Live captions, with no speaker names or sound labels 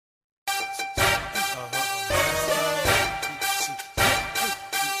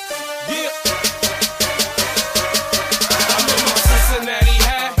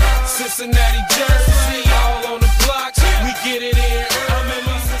Cincinnati jersey, all on the block. We get it in. I'm in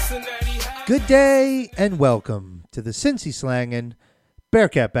my Cincinnati hat. Good day and welcome to the Cincy Slangin'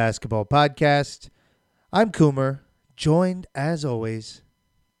 Bearcat Basketball Podcast. I'm Coomer, joined as always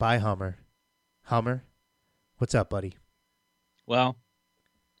by Hummer. Hummer, what's up, buddy? Well,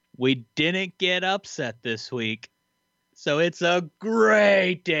 we didn't get upset this week, so it's a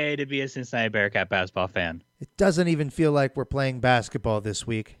great day to be a Cincinnati Bearcat basketball fan. It doesn't even feel like we're playing basketball this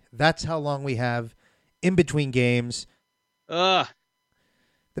week. That's how long we have in between games. Ugh.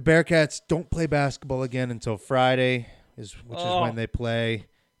 The Bearcats don't play basketball again until Friday, which is when they play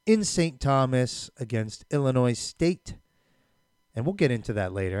in St. Thomas against Illinois State. And we'll get into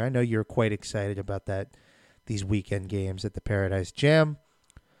that later. I know you're quite excited about these weekend games at the Paradise Jam.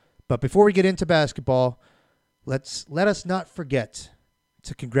 But before we get into basketball, let us not forget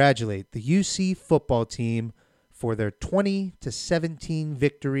to congratulate the UC football team for their 20-17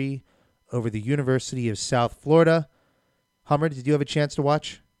 victory over the University of South Florida. Hummer, did you have a chance to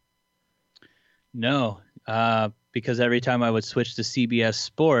watch? No, because every time I would switch to CBS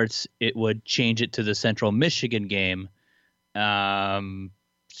Sports, it would change it to the Central Michigan game. So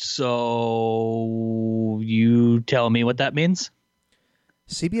you tell me what that means?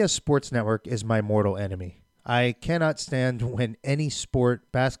 CBS Sports Network is my mortal enemy. I cannot stand when any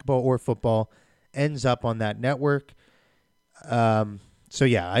sport, basketball or football, ends up on that network. So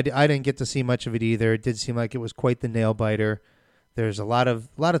yeah, I didn't get to see much of it either. It did seem like it was quite the nail biter. There's a lot of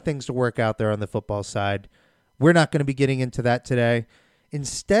things to work out there on the football side. We're not going to be getting into that today.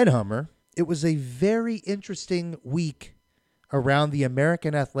 Instead, Hummer, it was a very interesting week around the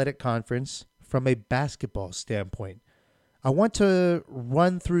American Athletic Conference from a basketball standpoint. I want to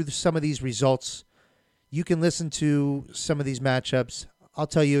run through some of these results. You can listen to some of these matchups. I'll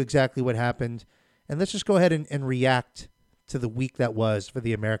tell you exactly what happened. And let's just go ahead and react to the week that was for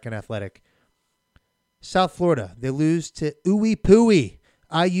the American Athletic. South Florida, they lose to Ooey Pooey,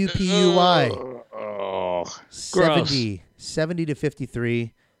 IUPUI. Oh,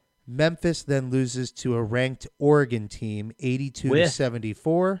 70-53. Memphis then loses to a ranked Oregon team,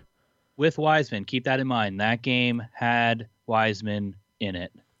 82-74. With Wiseman, keep that in mind. That game had Wiseman in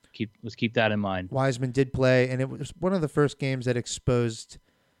it. Let's keep that in mind. Wiseman did play, and it was one of the first games that exposed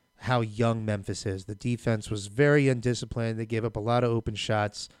how young Memphis is. The defense was very undisciplined. They gave up a lot of open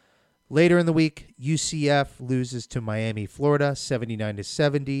shots. Later in the week, UCF loses to Miami, Florida,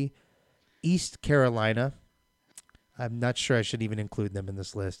 79-70. East Carolina, I'm not sure I should even include them in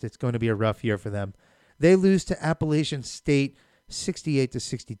this list. It's going to be a rough year for them. They lose to Appalachian State,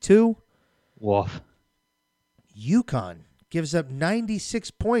 68-62. Woof. UConn gives up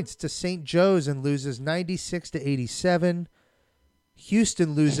 96 points to St. Joe's and loses 96-87.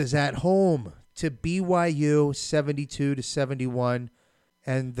 Houston loses at home to BYU, 72-71.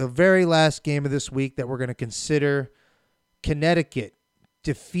 And the very last game of this week that we're going to consider, Connecticut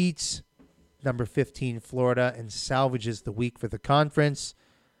defeats number 15 Florida and salvages the week for the conference.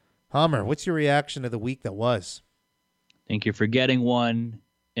 Hummer, what's your reaction to the week that was? I think you're forgetting one,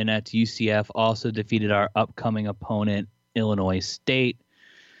 and that's UCF also defeated our upcoming opponent, Illinois State.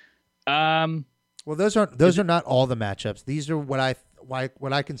 Well, those are not all the matchups. These are what I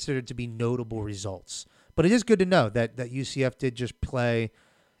consider to be notable results. But it is good to know that UCF did just play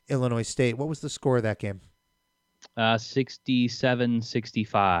Illinois State. What was the score of that game?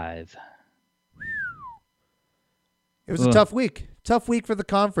 67-65. It was a tough week. Tough week for the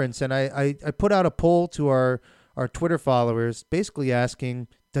conference. And I put out a poll to our Twitter followers basically asking,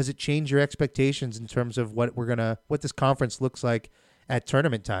 does it change your expectations in terms of what this conference looks like at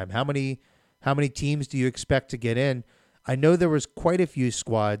tournament time? How many teams do you expect to get in? I know there was quite a few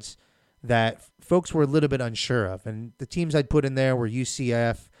squads that folks were a little bit unsure of. And the teams I'd put in there were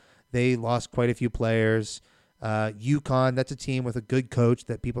UCF. They lost quite a few players. UConn, that's a team with a good coach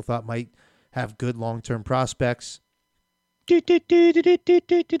that people thought might have good long-term prospects.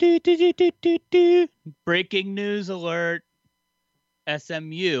 Breaking news alert.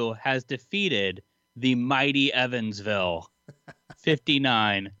 SMU has defeated the mighty Evansville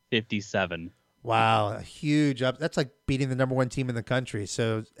 59-57. Wow, a huge up. That's like beating the number one team in the country.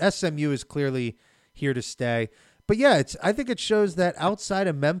 So SMU is clearly here to stay. But yeah, I think it shows that outside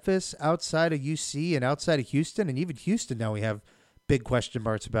of Memphis, outside of UC, and outside of Houston, and even Houston now we have big question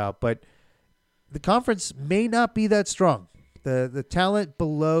marks about. But the conference may not be that strong. The talent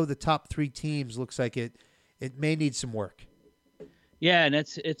below the top three teams looks like it may need some work. Yeah, and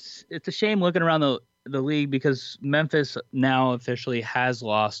it's a shame looking around the league because Memphis now officially has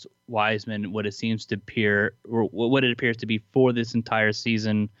lost Wiseman, what it appears to be for this entire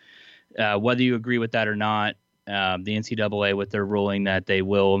season. Whether you agree with that or not, the NCAA with their ruling that they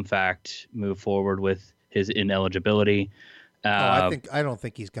will, in fact, move forward with his ineligibility. I don't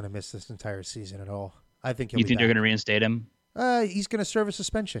think he's going to miss this entire season at all. I think he'll You be think they're back. going to reinstate him? He's going to serve a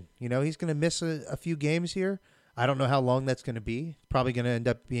suspension. He's going to miss a few games here. I don't know how long that's going to be. Probably going to end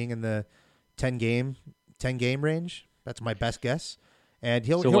up being in the 10 game range. That's my best guess. And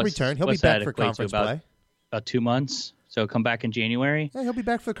he'll return. He'll be back for conference play. About 2 months. So come back in January. Yeah, he'll be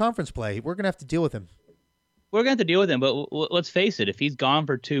back for conference play. We're going to have to deal with him. We're going to have to deal with him, but let's face it. If he's gone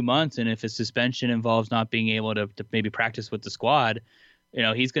for 2 months and if his suspension involves not being able to maybe practice with the squad,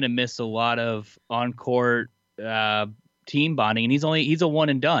 he's going to miss a lot of on-court team bonding. And he's a one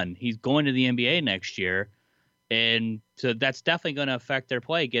and done. He's going to the NBA next year. And so that's definitely going to affect their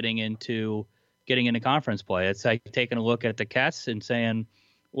play getting into conference play. It's like taking a look at the Cats and saying,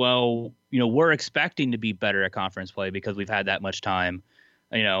 well, we're expecting to be better at conference play because we've had that much time.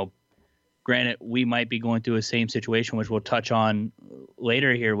 Granted, we might be going through the same situation, which we'll touch on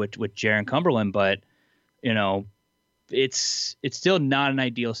later here with Jaron Cumberland, but it's still not an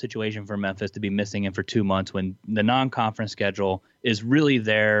ideal situation for Memphis to be missing him for 2 months when the non-conference schedule is really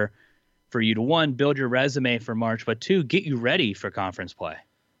there for you to, one, build your resume for March, but two, get you ready for conference play.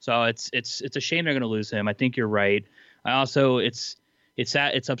 So it's a shame they're going to lose him. I think you're right. I also it's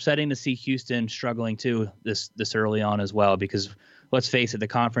upsetting to see Houston struggling too this early on as well, because let's face it, the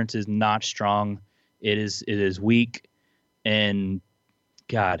conference is not strong. It is weak, and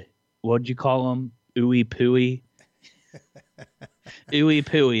God, what did you call them? Ooey pooey. Ooey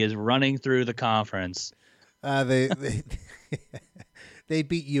pooey is running through the conference. They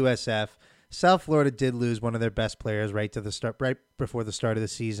beat USF. South Florida did lose one of their best players right before the start of the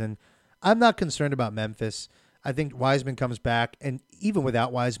season. I'm not concerned about Memphis. I think Wiseman comes back, and even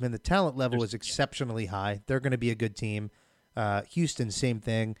without Wiseman, the talent level is exceptionally high. They're going to be a good team. Houston, same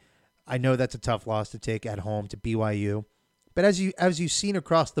thing. I know that's a tough loss to take at home to BYU, but as you've seen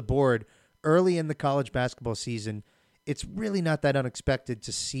across the board early in the college basketball season, it's really not that unexpected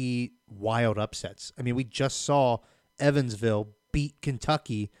to see wild upsets. I mean, we just saw Evansville beat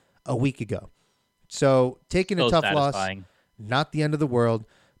Kentucky a week ago. So taking a tough loss, not the end of the world,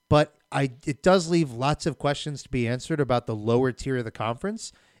 but it does leave lots of questions to be answered about the lower tier of the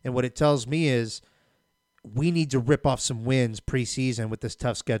conference. And what it tells me is we need to rip off some wins preseason with this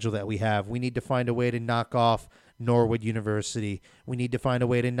tough schedule that we have. We need to find a way to knock off Norwood University. We need to find a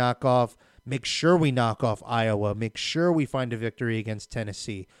way to make sure we knock off Iowa, make sure we find a victory against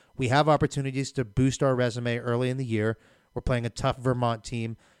Tennessee. We have opportunities to boost our resume early in the year. We're playing a tough Vermont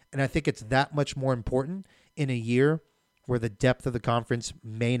team. And I think it's that much more important in a year where the depth of the conference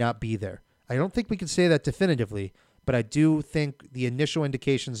may not be there. I don't think we can say that definitively, but I do think the initial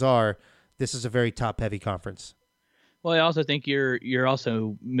indications are this is a very top-heavy conference. Well, I also think you're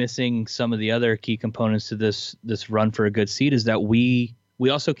also missing some of the other key components to this run for a good seed, is that we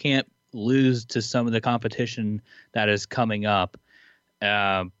also can't lose to some of the competition that is coming up.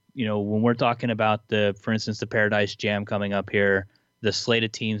 When we're talking about for instance, the Paradise Jam coming up here, the slate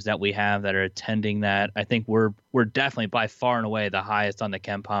of teams that we have that are attending that, I think we're definitely by far and away the highest on the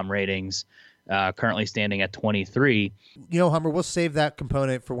KenPom ratings, currently standing at 23. Hummer, we'll save that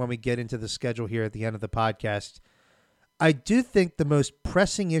component for when we get into the schedule here at the end of the podcast. I do think the most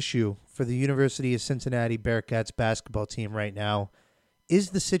pressing issue for the University of Cincinnati Bearcats basketball team right now is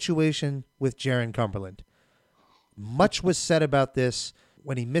the situation with Jaron Cumberland. Much was said about this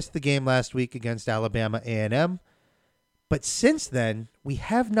when he missed the game last week against Alabama A&M. But since then, we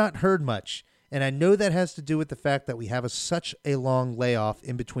have not heard much. And I know that has to do with the fact that we have such a long layoff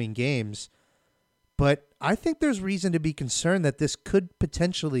in between games. But I think there's reason to be concerned that this could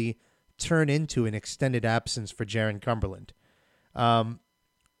potentially turn into an extended absence for Jaron Cumberland.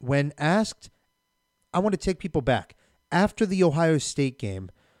 When asked, I want to take people back. After the Ohio State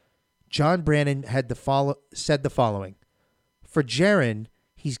game, John Brannon said the following: "For Jaron,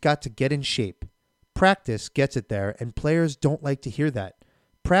 he's got to get in shape. Practice gets it there, and players don't like to hear that.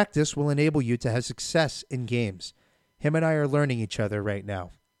 Practice will enable you to have success in games. Him and I are learning each other right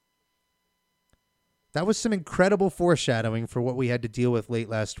now." That was some incredible foreshadowing for what we had to deal with late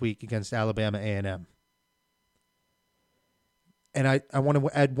last week against Alabama A&M. And I want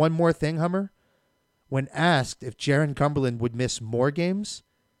to add one more thing, Hummer. When asked if Jaron Cumberland would miss more games,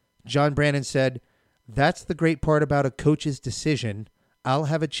 John Brannon said, "That's the great part about a coach's decision. I'll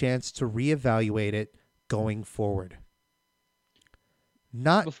have a chance to reevaluate it going forward."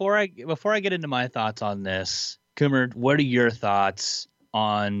 Before I get into my thoughts on this, Coomer, what are your thoughts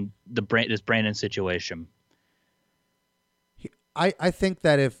on this Brandon situation? I think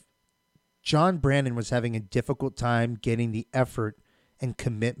that if John Brannon was having a difficult time getting the effort and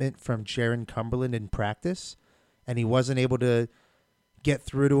commitment from Jaron Cumberland in practice, and he wasn't able to get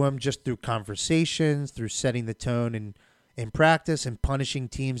through to him just through conversations, through setting the tone in practice and punishing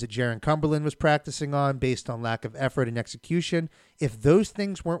teams that Jaron Cumberland was practicing on based on lack of effort and execution. If those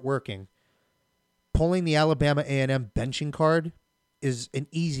things weren't working, pulling the Alabama A&M benching card is an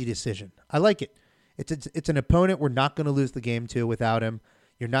easy decision. I like it. It's an opponent we're not going to lose the game to without him.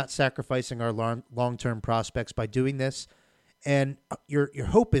 You're not sacrificing our long-term prospects by doing this. And your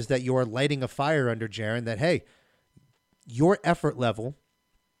hope is that you are lighting a fire under Jaron, that, hey, your effort level,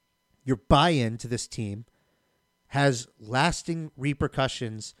 your buy-in to this team has lasting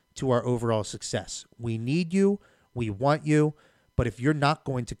repercussions to our overall success. We need you. We want you. But if you're not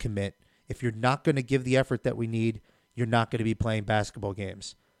going to commit, if you're not going to give the effort that we need, you're not going to be playing basketball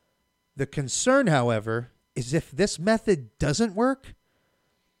games. The concern, however, is if this method doesn't work,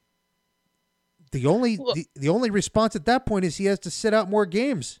 the only response at that point is he has to sit out more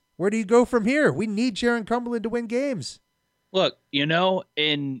games. Where do you go from here? We need Jaron Cumberland to win games. Look,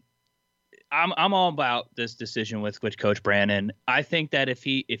 I'm all about this decision with Coach Brannon. I think that if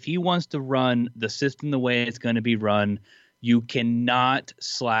he wants to run the system the way it's going to be run, you cannot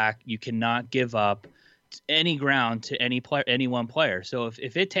slack. You cannot give up any ground to any one player. So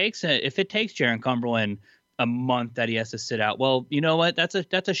if it takes Jaron Cumberland a month that he has to sit out, well, you know what? That's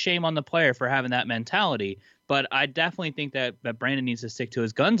a shame on the player for having that mentality. But I definitely think that Brandon needs to stick to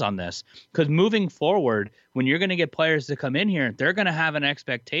his guns on this, because moving forward, when you're going to get players to come in here, they're going to have an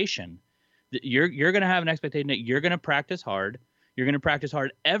expectation. You're going to have an expectation that you're going to practice hard. You're going to practice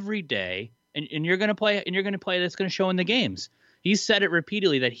hard every day, and you're going to play. And you're going to play. That's going to show in the games. He's said it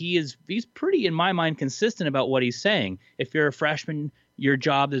repeatedly that he's pretty, in my mind, consistent about what he's saying. If you're a freshman, your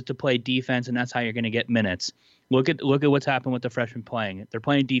job is to play defense, and that's how you're going to get minutes. Look at what's happened with the freshmen playing. They're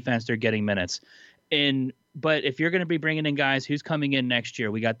playing defense. They're getting minutes. But if you're going to be bringing in guys, who's coming in next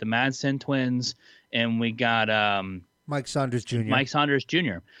year? We got the Madsen twins, and we got Mike Saunders Jr. Mike Saunders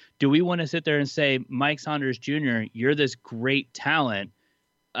Jr. Do we want to sit there and say, Mike Saunders Jr., you're this great talent.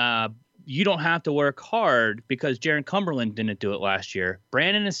 You don't have to work hard because Jaron Cumberland didn't do it last year.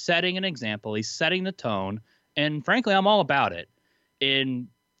 Brandon is setting an example. He's setting the tone. And frankly, I'm all about it. And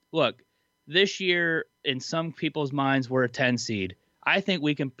look, this year, in some people's minds, we're a 10 seed. I think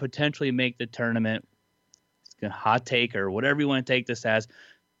we can potentially make the tournament. It's a hot take or whatever you want to take this as.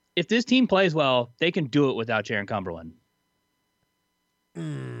 If this team plays well, they can do it without Jaron Cumberland.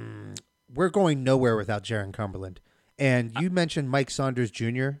 We're going nowhere without Jaron Cumberland. And you mentioned Mike Saunders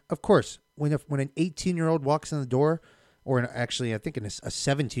Jr. Of course, when an 18-year-old walks in the door, or actually I think a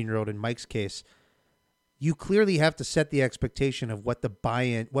 17-year-old in Mike's case, you clearly have to set the expectation of what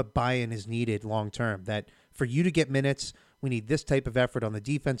buy-in is needed long term. That for you to get minutes, we need this type of effort on the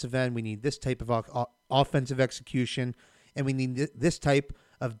defensive end. We need this type of offensive execution, and we need this type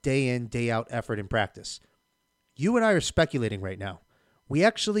of day in, day out effort in practice. You and I are speculating right now. We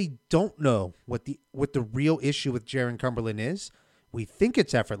actually don't know what the real issue with Jaron Cumberland is. We think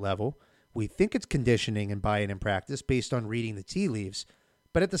it's effort level. We think it's conditioning and buy-in in practice based on reading the tea leaves.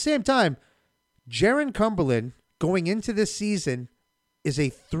 But at the same time, Jaron Cumberland going into this season is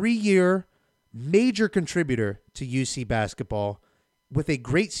a 3-year major contributor to UC basketball with a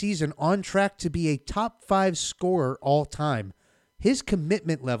great season, on track to be a top 5 scorer all time. His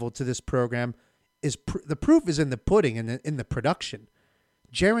commitment level to this program is the proof is in the pudding and in the production.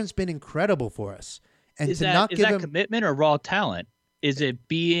 Jaron's been incredible for us. And is that commitment or raw talent? Is it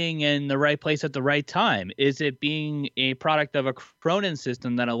being in the right place at the right time? Is it being a product of a Cronin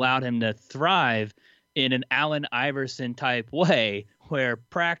system that allowed him to thrive in an Allen Iverson type way, where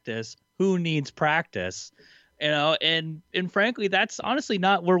practice, who needs practice? And frankly, that's honestly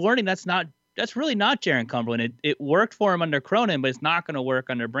not, we're learning that's really not Jaron Cumberland. It worked for him under Cronin, but it's not going to work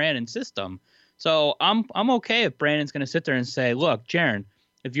under Brandon's system. So I'm okay if Brandon's going to sit there and say, look, Jaron,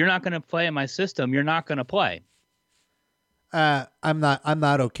 if you're not going to play in my system, you're not going to play. I'm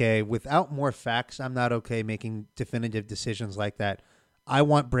not okay. Without more facts, I'm not okay making definitive decisions like that. I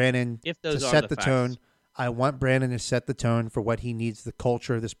want Brandon to set the tone. I want Brandon to set the tone for what he needs the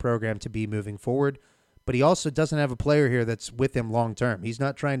culture of this program to be moving forward. But he also doesn't have a player here that's with him long term. He's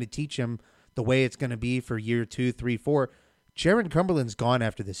not trying to teach him the way it's going to be for year 2, 3, 4. Jaron Cumberland's gone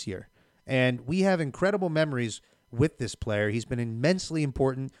after this year. And we have incredible memories with this player. He's been immensely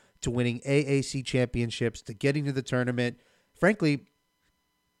important to winning AAC championships, to getting to the tournament. Frankly,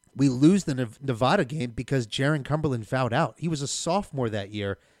 we lose the Nevada game because Jaron Cumberland fouled out. He was a sophomore that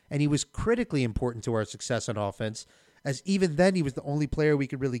year, and he was critically important to our success on offense, as even then he was the only player we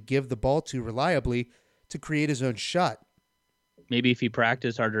could really give the ball to reliably to create his own shot. Maybe if he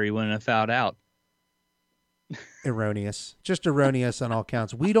practiced harder, he wouldn't have fouled out. Erroneous. Just erroneous on all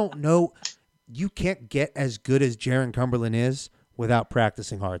counts. We don't know. you can't get as good as Jaron Cumberland is without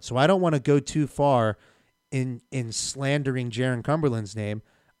practicing hard. So I don't want to go too far in slandering Jaron Cumberland's name.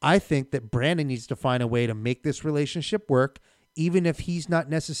 I think that Brandon needs to find a way to make this relationship work, even if he's not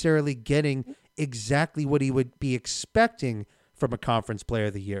necessarily getting exactly what he would be expecting from a conference player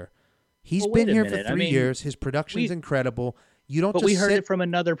of the year. He's been here for 3 years. His production's incredible. You don't. But we heard it from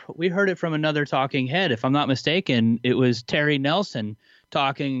another. We heard it from another talking head. If I'm not mistaken, it was Terry Nelson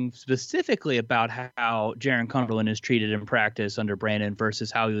talking specifically about how Jaron Cumberland is treated in practice under Brandon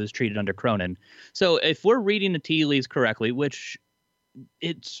versus how he was treated under Cronin. So if we're reading the tea leaves correctly, which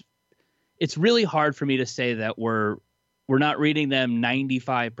it's really hard for me to say that we're not reading them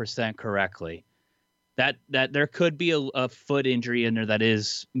 95% correctly. That there could be a foot injury in there that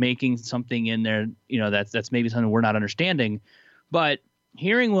is making something in there, that's maybe something we're not understanding. But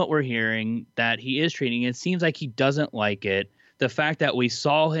hearing what we're hearing, that he is treating, it seems like he doesn't like it. The fact that we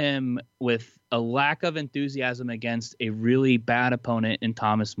saw him with a lack of enthusiasm against a really bad opponent in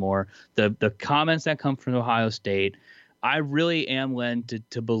Thomas More, the comments that come from Ohio State, I really am led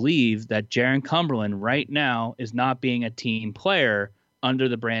to believe that Jaron Cumberland right now is not being a team player under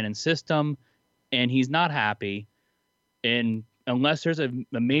the Brandon system, and he's not happy. And unless there's a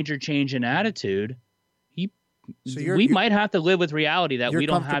major change in attitude, we might have to live with reality that we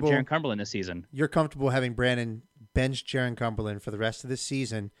don't have Jaron Cumberland this season. You're comfortable having Brandon bench Jaron Cumberland for the rest of the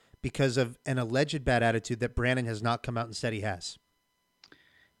season because of an alleged bad attitude that Brandon has not come out and said he has?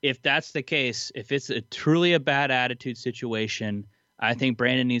 If that's the case, if it's truly a bad attitude situation, I think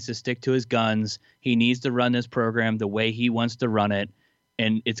Brandon needs to stick to his guns. He needs to run this program the way he wants to run it,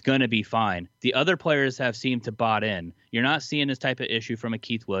 and it's going to be fine. The other players have seemed to bought in. You're not seeing this type of issue from a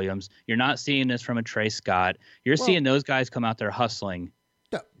Keith Williams. You're not seeing this from a Trey Scott. You're seeing those guys come out there hustling.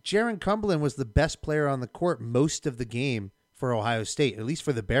 No, Jaron Cumberland was the best player on the court most of the game for Ohio State, at least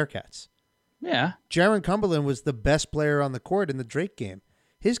for the Bearcats. Yeah. Jaron Cumberland was the best player on the court in the Drake game.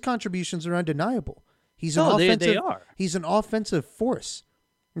 His contributions are undeniable. He's an offensive. They are. He's an offensive force.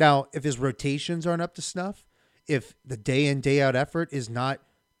 Now, if his rotations aren't up to snuff, if the day in, day out effort is not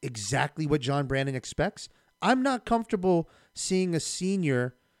exactly what John Brandon expects, I'm not comfortable seeing a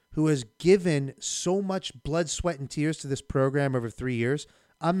senior who has given so much blood, sweat, and tears to this program over 3 years.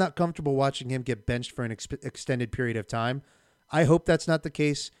 I'm not comfortable watching him get benched for an extended period of time. I hope that's not the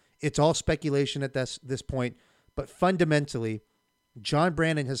case. It's all speculation at this point. But fundamentally, John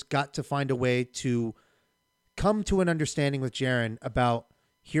Brandon has got to find a way to come to an understanding with Jaron about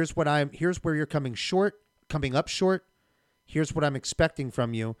here's where you're coming up short. Here's what I'm expecting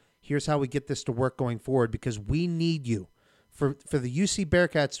from you. Here's how we get this to work going forward, because we need you for the UC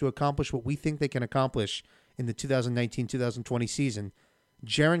Bearcats to accomplish what we think they can accomplish in the 2019-2020 season.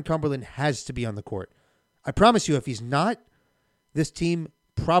 Jaron Cumberland has to be on the court. I promise you, if he's not, this team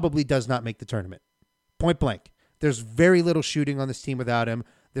probably does not make the tournament. Point blank. There's very little shooting on this team without him.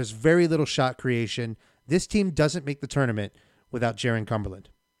 There's very little shot creation. This team doesn't make the tournament without Jaron Cumberland.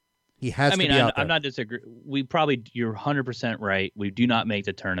 He has to be out there. I'm not disagreeing. You're 100% right. We do not make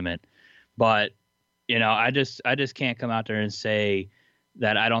the tournament. But, I just can't come out there and say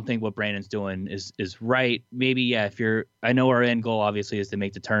that I don't think what Brandon's doing is right. Maybe, yeah, I know our end goal obviously is to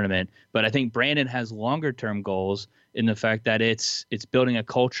make the tournament, but I think Brandon has longer term goals in the fact that it's building a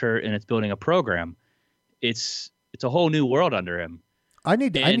culture and it's building a program. It's a whole new world under him. I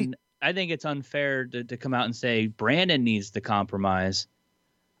think it's unfair to come out and say Brandon needs to compromise.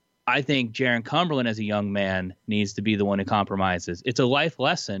 I think Jaron Cumberland as a young man needs to be the one who compromises. It's a life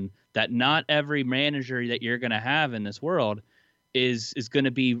lesson that not every manager that you're going to have in this world is going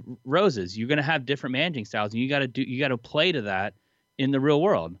to be roses. You're going to have different managing styles, and you got to play to that in the real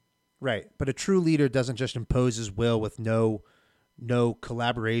world. Right. But a true leader doesn't just impose his will with no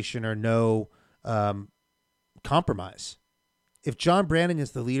collaboration or no compromise. If John Brandon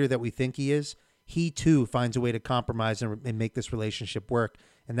is the leader that we think he is, he too finds a way to compromise and make this relationship work.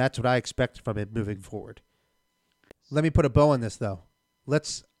 And that's what I expect from him moving forward. Let me put a bow on this, though.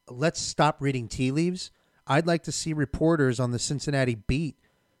 Let's stop reading tea leaves. I'd like to see reporters on the Cincinnati beat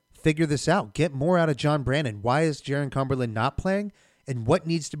figure this out. Get more out of John Brandon. Why is Jaron Cumberland not playing? And what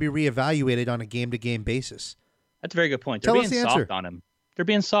needs to be reevaluated on a game-to-game basis? That's a very good point. They're being soft on him. They're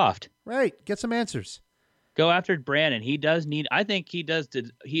being soft. Right. Get some answers. Go after Brandon. He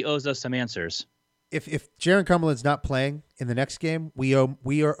owes us some answers. If Jaron Cumberland's not playing in the next game, we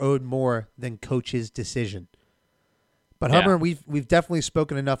are owed more than coach's decision. But Hummer, we've definitely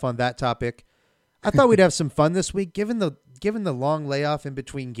spoken enough on that topic. I thought we'd have some fun this week, given the long layoff in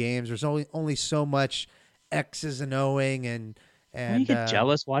between games. There's only so much X's and O'ing and you get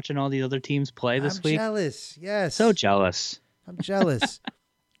jealous watching all the other teams play this week. I'm jealous. Yes, so jealous. I'm jealous.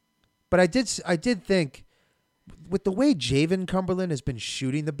 But I did think, with the way Javen Cumberland has been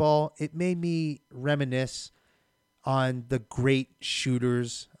shooting the ball, it made me reminisce on the great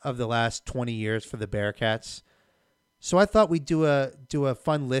shooters of the last 20 years for the Bearcats. So I thought we'd do a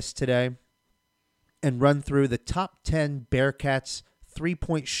fun list today and run through the top 10 Bearcats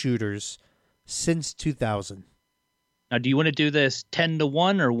three-point shooters since 2000. Now, do you want to do this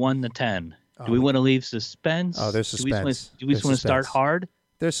 10-1 or 1-10? Do we want to leave suspense? Oh, there's suspense. Do we just want to start hard?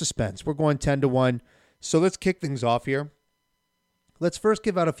 There's suspense. We're going 10-1. So let's kick things off here. Let's first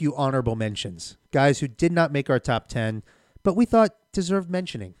give out a few honorable mentions. Guys who did not make our top 10, but we thought deserved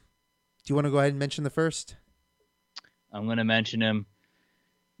mentioning. Do you want to go ahead and mention the first? I'm going to mention him.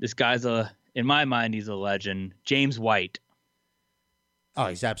 This guy's in my mind, he's a legend. James White. Oh,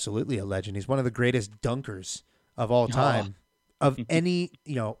 he's absolutely a legend. He's one of the greatest dunkers of all time. Of any,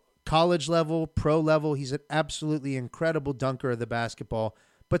 college level, pro level. He's an absolutely incredible dunker of the basketball.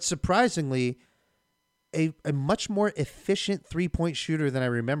 But surprisingly, a much more efficient three-point shooter than I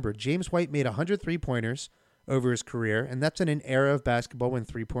remember. James White made 100 three-pointers over his career, and that's in an era of basketball when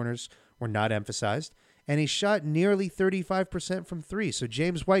three-pointers were not emphasized. And he shot nearly 35% from three. So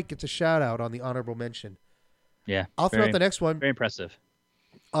James White gets a shout-out on the honorable mention. Yeah. I'll throw out the next one. Very impressive.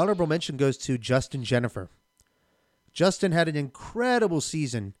 Honorable mention goes to Justin Jennifer. Justin had an incredible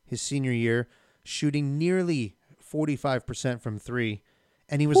season his senior year, shooting nearly 45% from three.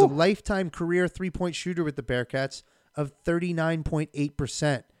 And he was a lifetime career three-point shooter with the Bearcats of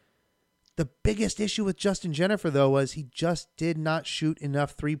 39.8%. The biggest issue with Justin Jennifer, though, was he just did not shoot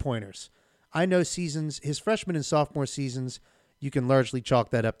enough three-pointers. I know his freshman and sophomore seasons, you can largely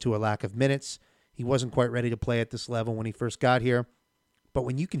chalk that up to a lack of minutes. He wasn't quite ready to play at this level when he first got here. But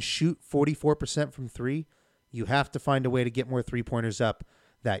when you can shoot 44% from three, you have to find a way to get more three-pointers up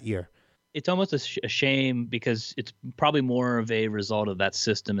that year. It's almost a shame because it's probably more of a result of that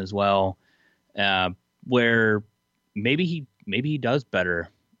system as well, where maybe he does better,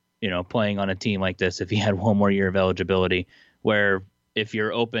 playing on a team like this if he had one more year of eligibility, where if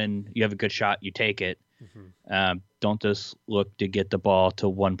you're open, you have a good shot, you take it. Mm-hmm. Don't just look to get the ball to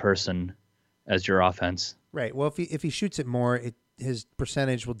one person as your offense. Right. Well, if he shoots it more, his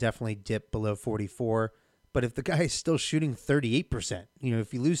percentage will definitely dip below 44. But if the guy is still shooting 38%,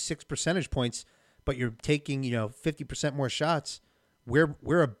 if you lose 6 percentage points, but you're taking, 50% more shots,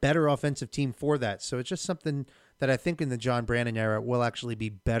 we're a better offensive team for that. So it's just something that I think in the John Brandon era will actually be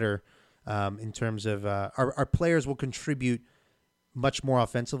better in terms of our players will contribute much more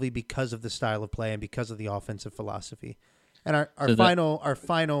offensively because of the style of play and because of the offensive philosophy. And our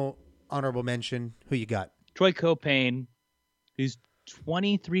final honorable mention, who you got? Troy Copain, who's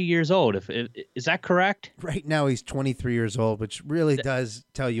 23 years old. Is that correct? Right now he's 23 years old, which really does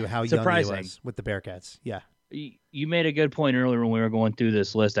tell you how young he was with the Bearcats. Yeah. You made a good point earlier when we were going through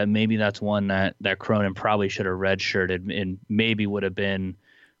this list that maybe that's one that Cronin probably should have redshirted and maybe would have been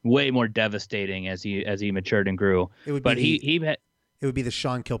way more devastating as he matured and grew. It would be the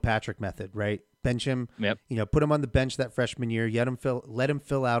Sean Kilpatrick method, right? Bench him, yep. Put him on the bench that freshman year, let him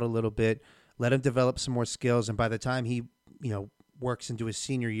fill out a little bit, let him develop some more skills, and by the time he, works into his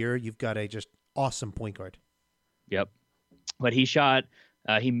senior year, you've got a just awesome point guard. Yep. But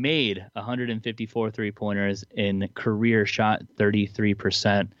he made 154 three-pointers in career, shot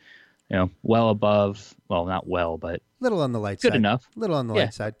 33%, well above, well, not well, but little on the light side. Good enough. Little on the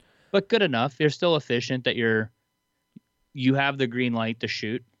light side. But good enough. You're still efficient that you have the green light to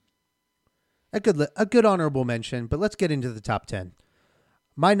shoot. A good honorable mention, but let's get into the top 10.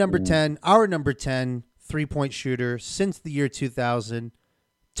 Our number 10 three-point shooter since the year 2000,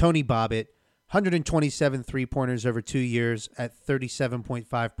 Tony Bobbitt, 127 three-pointers over 2 years at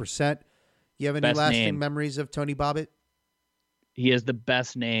 37.5%. You have any lasting memories of Tony Bobbitt? He is the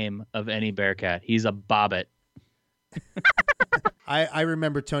best name of any Bearcat. He's a Bobbitt. I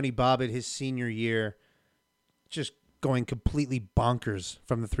remember Tony Bobbitt his senior year just going completely bonkers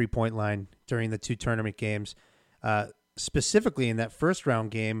from the three-point line during the two tournament games. Specifically in that first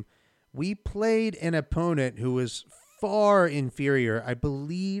round game, we played an opponent who was far inferior. I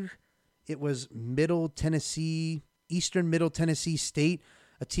believe it was Eastern Middle Tennessee State,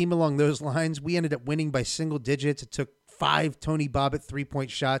 a team along those lines. We ended up winning by single digits. It took 5 Tony Bobbitt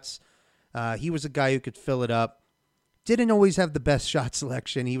three-point shots. He was a guy who could fill it up. Didn't always have the best shot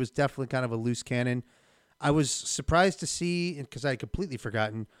selection. He was definitely kind of a loose cannon. I was surprised to see, because I had completely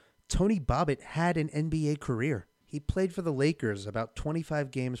forgotten, Tony Bobbitt had an NBA career. He played for the Lakers, about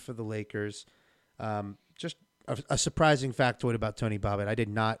 25 games for the Lakers. Just a surprising factoid about Tony Bobbitt. I did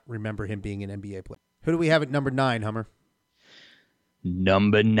not remember him being an NBA player. Who do we have at number 9, Hummer?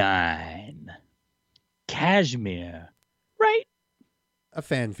 Number 9, Cashmere. Right? a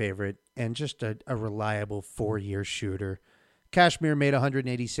fan favorite, and just a reliable 4-year shooter. Kashmir made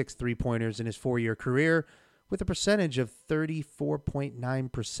 186 three-pointers in his 4-year career with a percentage of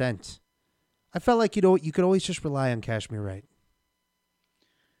 34.9%. I felt like you could always just rely on Kashmir Wright.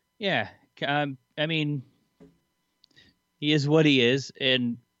 Yeah. I mean, he is what he is.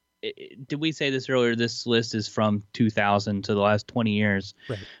 And did we say this earlier? This list is from 2000 to the last 20 years.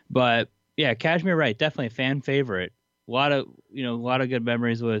 Right. But yeah, Kashmir Wright, definitely a fan favorite. A lot of good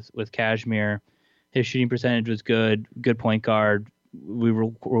memories with Kashmir. His shooting percentage was good. Good point guard. We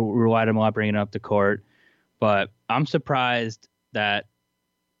relied on him a lot bringing up the court. But I'm surprised that,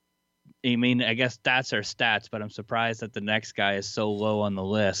 I mean, I guess stats are stats, but I'm surprised that the next guy is so low on the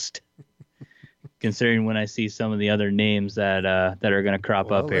list, considering when I see some of the other names that are going to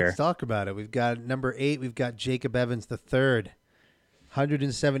crop up here. Let's talk about it. We've got number 8. We've got Jacob Evans III.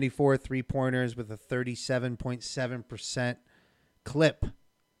 174 three-pointers with a 37.7% clip.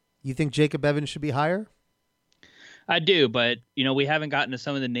 You think Jacob Evans should be higher? I do, but, we haven't gotten to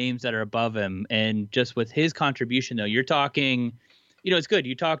some of the names that are above him. And just with his contribution, though, you're talking, it's good.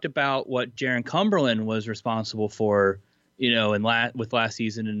 You talked about what Jaron Cumberland was responsible for, with last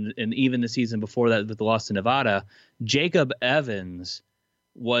season and even the season before that with the loss to Nevada. Jacob Evans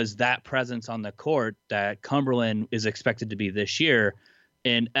was that presence on the court that Cumberland is expected to be this year.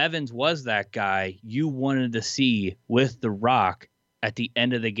 And Evans was that guy you wanted to see with the rock at the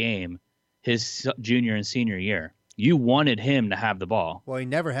end of the game, his junior and senior year. You wanted him to have the ball. Well, he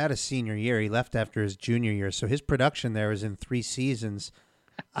never had a senior year. He left after his junior year. So his production there was in 3 seasons.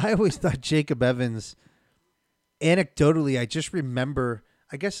 I always thought Jacob Evans, anecdotally,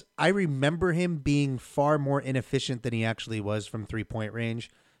 I remember him being far more inefficient than he actually was from three-point range.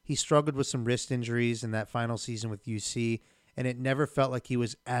 He struggled with some wrist injuries in that final season with UC, and it never felt like he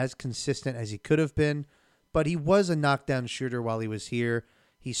was as consistent as he could have been. But he was a knockdown shooter while he was here.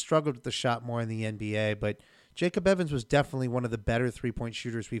 He struggled with the shot more in the NBA, but Jacob Evans was definitely one of the better three-point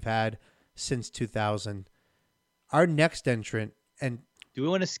shooters we've had since 2000. Our next entrant, and do we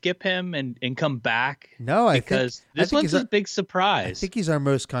want to skip him and come back? No, because this one's a big surprise. I think he's our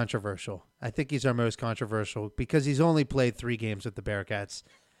most controversial. Because he's only played 3 games with the Bearcats.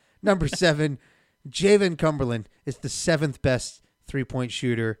 Number 7, Javen Cumberland is the 7th best three-point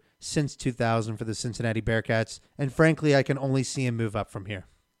shooter since 2000 for the Cincinnati Bearcats, and frankly, I can only see him move up from here.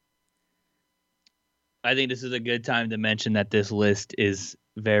 I think this is a good time to mention that this list is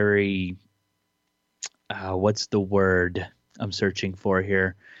very, what's the word I'm searching for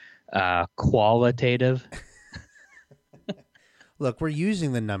here? Qualitative. Look, we're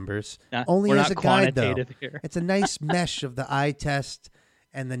using the numbers only as a guide, though. Here. It's a nice mesh of the eye test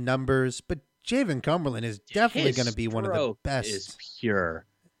and the numbers, but Javen Cumberland is definitely going to be one of the best. Is pure.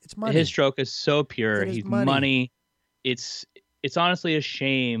 It's money. His stroke is so pure. He's money. It's honestly a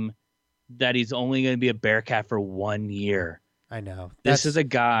shame that he's only going to be a Bearcat for 1 year. I know. This is a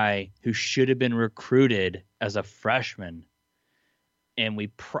guy who should have been recruited as a freshman. And we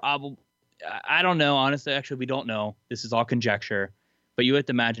I don't know. Honestly, actually, we don't know. This is all conjecture. But you have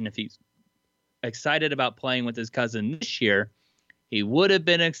to imagine if he's excited about playing with his cousin this year, he would have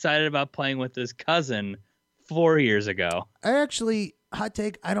been excited about playing with his cousin 4 years ago. Hot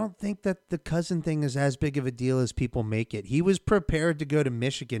take, I don't think that the cousin thing is as big of a deal as people make it. He was prepared to go to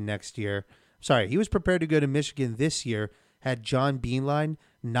Michigan next year. He was prepared to go to Michigan this year had John Beanline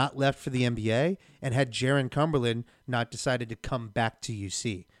not left for the NBA and had Jaron Cumberland not decided to come back to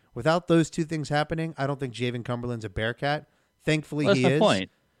UC. Without those 2 things happening, I don't think Javen Cumberland's a Bearcat. Thankfully, he is. That's the point.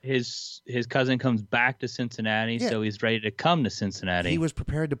 His cousin comes back to Cincinnati, so he's ready to come to Cincinnati. He was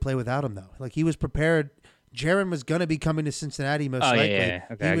prepared to play without him, though. Like, he was prepared. Jaron was going to be coming to Cincinnati most likely. Yeah.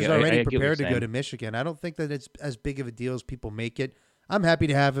 Okay, he was already prepared to go to Michigan. I don't think that it's as big of a deal as people make it. I'm happy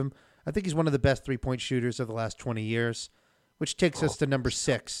to have him. I think he's one of the best three-point shooters of the last 20 years, which takes us to number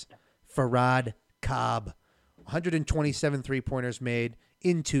 6, Farhad Cobb. 127 three-pointers made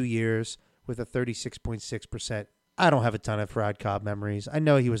in 2 years with a 36.6%. I don't have a ton of Farhad Cobb memories. I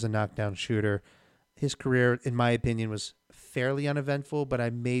know he was a knockdown shooter. His career, in my opinion, was fairly uneventful, but I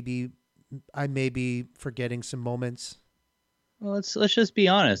may be forgetting some moments. Well, let's just be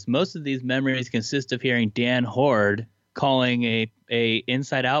honest. Most of these memories consist of hearing Dan Horde calling a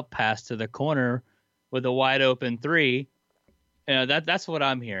inside out pass to the corner with a wide open 3. That's what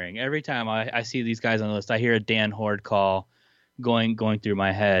I'm hearing every time I see these guys on the list. I hear a Dan Horde call going through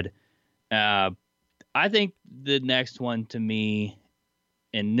my head. I think the next one to me,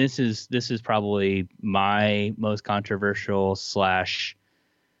 and this is probably my most controversial /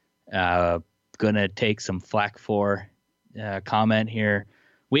 gonna take some flack for comment here.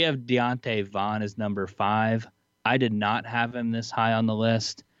 We have Deontay Vaughn as number 5, I did not have him this high on the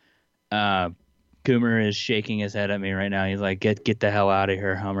list. Uh, Coomer is shaking his head at me right now. He's like, "Get the hell out of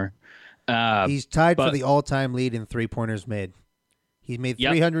here, Hummer." Uh, He's tied for but the all-time lead in three-pointers made. He's made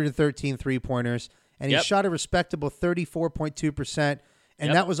Yep. 313 three-pointers, and he Yep. shot a respectable 34.2%, and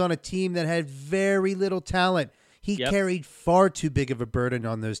Yep. that was on a team that had very little talent. He Yep. carried far too big of a burden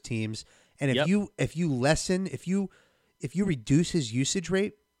on those teams. And if Yep. you reduce his usage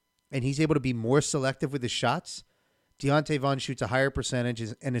rate and he's able to be more selective with his shots, Deontay Vaughn shoots a higher percentage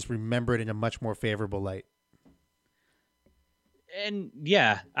and is remembered in a much more favorable light. And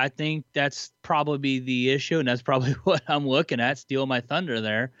yeah, I think that's probably the issue, and that's probably what I'm looking at. Steal my thunder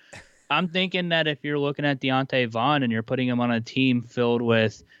there. I'm thinking that if you're looking at Deontay Vaughn and you're putting him on a team filled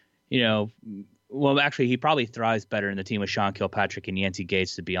with, well, actually, he probably thrives better in the team with Sean Kilpatrick and Yancey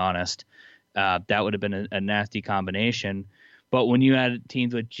Gates, to be honest. That would have been a nasty combination. But when you had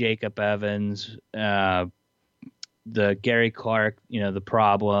teams with Jacob Evans, the Gary Clark, the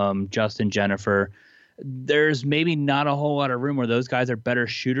problem, Justin Jennifer, there's maybe not a whole lot of room where those guys are better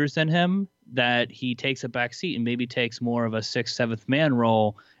shooters than him, that he takes a back seat and maybe takes more of a 6th, 7th man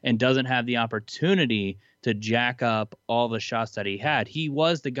role and doesn't have the opportunity to jack up all the shots that he had. He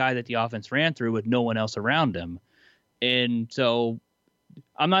was the guy that the offense ran through with no one else around him. And so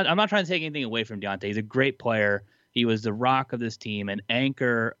I'm not trying to take anything away from Deontay. He's a great player. He was the rock of this team, an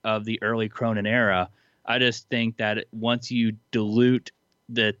anchor of the early Cronin era. I just think that once you dilute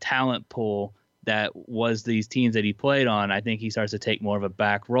the talent pool that was these teams that he played on, I think he starts to take more of a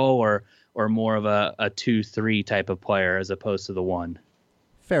back role or more of a 2-3 type of player as opposed to the 1.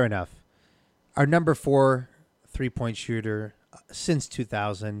 Fair enough. Our number 4 three-point shooter since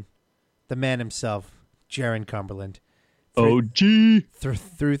 2000, the man himself, Jaron Cumberland. OG.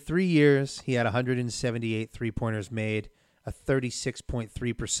 Through 3 years, he had 178 three-pointers made, a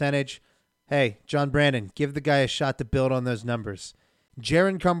 36.3 percentage. Hey, John Brandon, give the guy a shot to build on those numbers.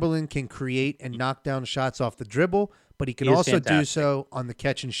 Jaron Cumberland can create and knock down shots off the dribble, but he can also do so on the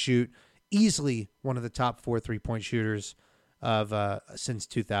catch and shoot. Easily one of the top 4 three-point shooters of since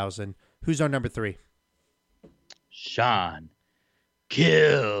 2000. Who's our number 3? Sean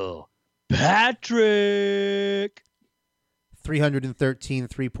Kilpatrick. 313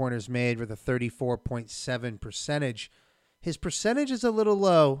 three-pointers made with a 34.7 percentage. His percentage is a little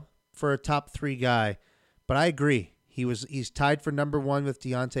low for a top 3 guy, but I agree. He's tied for number 1 with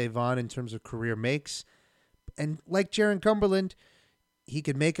Deontay Vaughn in terms of career makes. And like Jaron Cumberland, he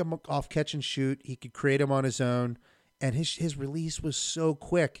could make him off catch and shoot. He could create him on his own. And his release was so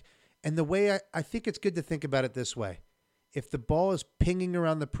quick. And the way I think it's good to think about it this way. If the ball is pinging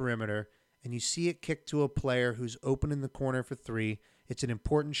around the perimeter and you see it kick to a player who's open in the corner for 3, it's an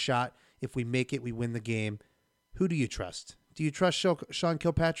important shot. If we make it, we win the game. Who do you trust? Do you trust Sean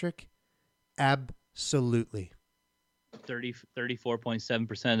Kilpatrick? Absolutely.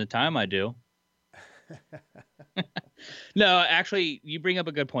 34.7% of the time I do. No, actually, you bring up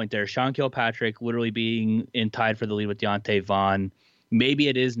a good point there. Sean Kilpatrick literally being tied for the lead with Deontay Vaughn. Maybe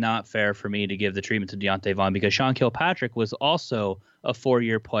it is not fair for me to give the treatment to Deontay Vaughn because Sean Kilpatrick was also a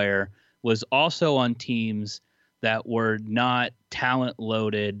 4-year player, was also on teams that were not talent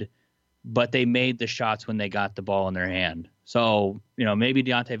loaded, but they made the shots when they got the ball in their hand. So, maybe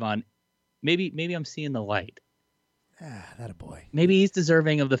Deontay Vaughn, maybe I'm seeing the light. That a boy. Maybe he's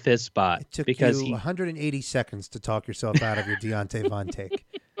deserving of the 5th spot. It took because you 180 seconds to talk yourself out of your Deontay Vaughn take.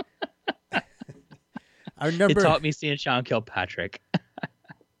 It taught me seeing Sean Kilpatrick.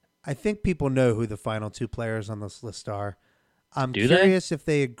 I think people know who the final 2 players on this list are. I'm Do curious if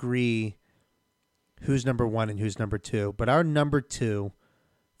they agree who's number 1 and who's number 2. But our number 2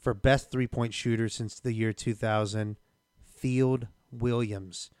 for best three-point shooter since the year 2000, Field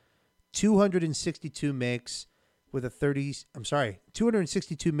Williams. 262 makes with a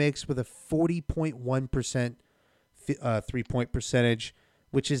 40.1% three-point percentage,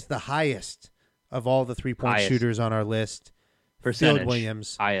 which is the highest of all the three-point shooters on our list. Percentage. Field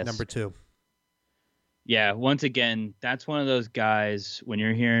Williams, highest. number 2. Yeah, once again, that's one of those guys when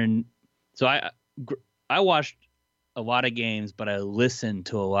you're hearing. So I watched a lot of games, but I listened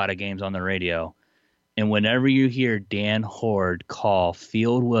to a lot of games on the radio. And whenever you hear Dan Horde call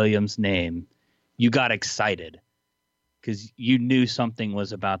Field Williams' name, you got excited because you knew something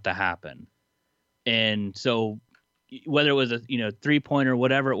was about to happen. And so whether it was a 3-pointer,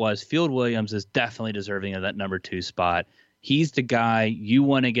 whatever it was, Field Williams is definitely deserving of that number 2 spot. He's the guy you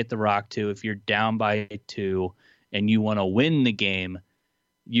want to get the rock to if you're down by 2 and you want to win the game.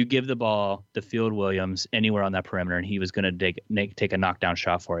 You give the ball to Field Williams anywhere on that perimeter, and he was going to take a knockdown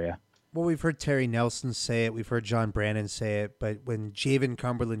shot for you. Well, we've heard Terry Nelson say it. We've heard John Brandon say it. But when Javen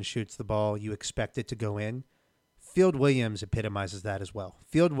Cumberland shoots the ball, you expect it to go in. Field Williams epitomizes that as well.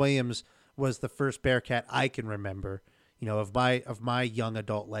 Field Williams was the first Bearcat I can remember, of my young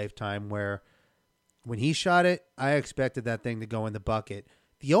adult lifetime, where when he shot it, I expected that thing to go in the bucket.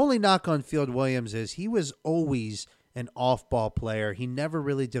 The only knock on Field Williams is he was always an off-ball player. He never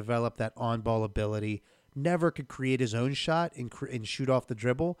really developed that on-ball ability, never could create his own shot and shoot off the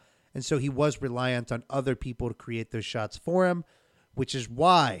dribble, and so he was reliant on other people to create those shots for him, which is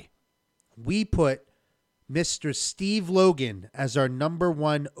why we put Mr. Steve Logan as our number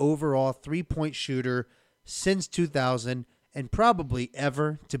 1 overall three-point shooter since 2000 and probably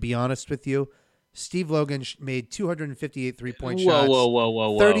ever, to be honest with you. Steve Logan made 258 three-point shots.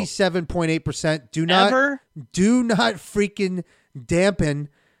 Whoa. 37.8%. Do not freaking dampen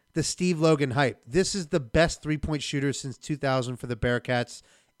the Steve Logan hype. This is the best three-point shooter since 2000 for the Bearcats.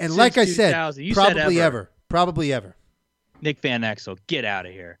 And since like I said, probably ever. Nick Van Exel, get out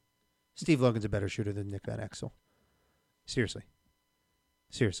of here. Steve Logan's a better shooter than Nick Van Exel. Seriously.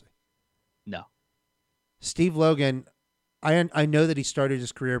 No. Steve Logan, I know that he started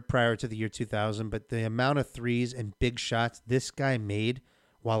his career prior to the year 2000, but the amount of threes and big shots this guy made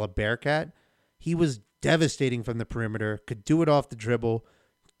while a Bearcat, he was devastating from the perimeter, could do it off the dribble,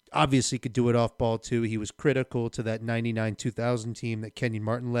 obviously could do it off ball too. He was critical to that 99-2000 team that Kenyon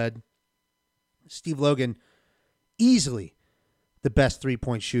Martin led. Steve Logan, easily the best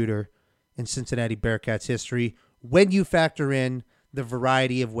three-point shooter in Cincinnati Bearcats history when you factor in the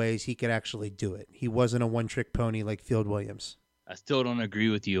variety of ways he could actually do it. He wasn't a one-trick pony like Field Williams. I still don't agree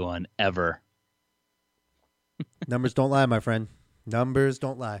with you on ever. Numbers don't lie, my friend. Numbers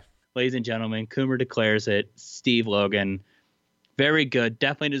don't lie. Ladies and gentlemen, Coomer declares it. Steve Logan, very good.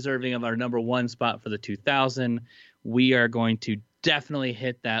 Definitely deserving of our number 1 spot for the 2000. We are going to definitely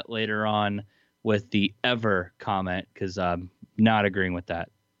hit that later on with the ever comment because I'm not agreeing with that.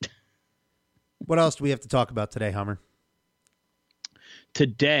 What else do we have to talk about today, Hummer?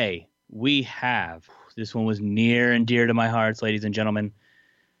 Today, we have, this one was near and dear to my heart, ladies and gentlemen.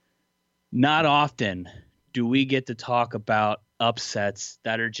 Not often do we get to talk about upsets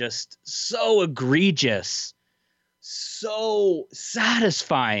that are just so egregious, so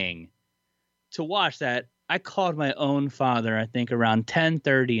satisfying to watch that I called my own father, I think around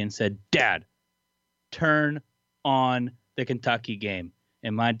 10:30 and said, "Dad, turn on the Kentucky game."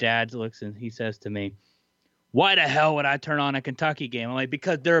 And my dad looks and he says to me, "Why the hell would I turn on a Kentucky game?" I'm like,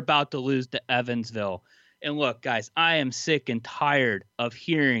 because they're about to lose to Evansville. And look, guys, I am sick and tired of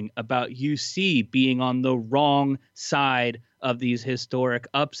hearing about UC being on the wrong side of these historic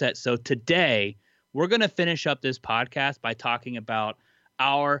upsets. So today, we're going to finish up this podcast by talking about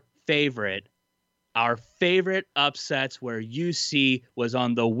our favorite upsets where UC was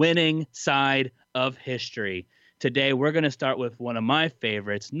on the winning side of history. Today, we're going to start with one of my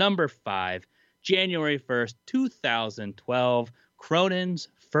favorites, number 5, January 1st, 2012, Cronin's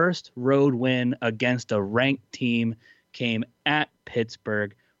first road win against a ranked team came at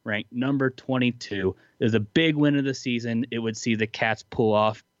Pittsburgh, ranked number 22. It was a big win of the season. It would see the Cats pull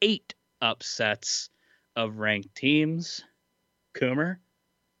off 8 upsets of ranked teams. Coomer,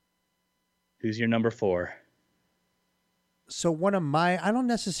 who's your number 4? So I don't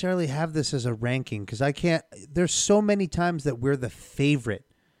necessarily have this as a ranking because there's so many times that we're the favorite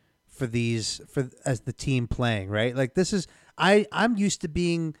as the team playing, right? Like this is, I'm used to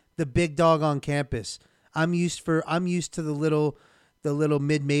being the big dog on campus. I'm used to the little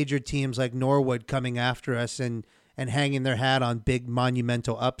mid-major teams like Norwood coming after us and hanging their hat on big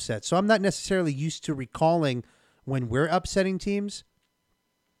monumental upsets. So I'm not necessarily used to recalling when we're upsetting teams,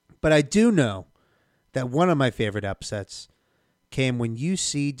 but I do know that one of my favorite upsets came when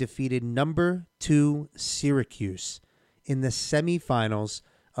UC defeated number 2 Syracuse in the semifinals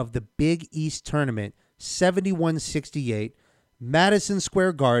of the Big East tournament, 71-68, Madison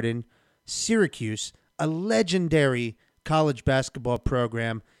Square Garden, Syracuse, a legendary college basketball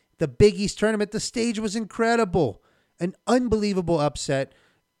program. The Big East tournament, the stage was incredible. An unbelievable upset.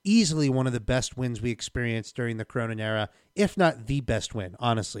 Easily one of the best wins we experienced during the Cronin era, if not the best win,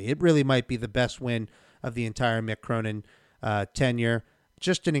 honestly. It really might be the best win of the entire Mick Cronin tenure.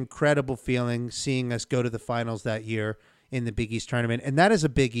 Just an incredible feeling seeing us go to the finals that year in the Big East tournament. And that is a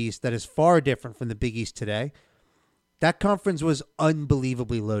Big East that is far different from the Big East today. That conference was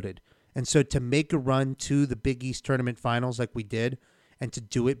unbelievably loaded. And so to make a run to the Big East tournament finals like we did, and to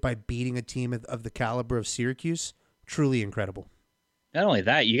do it by beating a team of the caliber of Syracuse, truly incredible. Not only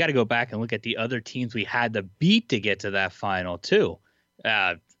that, you got to go back and look at the other teams we had to beat to get to that final too. We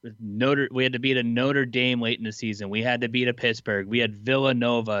had to beat a Notre Dame late in the season. We had to beat a Pittsburgh. We had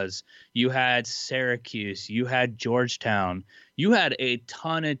Villanovas. You had Syracuse. You had Georgetown. You had a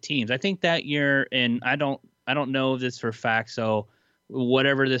ton of teams. I think that year, and I don't I don't know this for a fact, so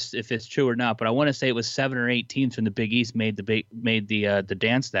whatever this, if it's true or not, but I want to say it was 7 or 8 teams from the Big East made the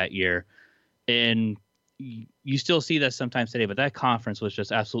dance that year, and you still see that sometimes today. But that conference was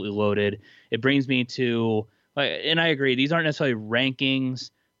just absolutely loaded. It brings me to, and I agree, these aren't necessarily rankings,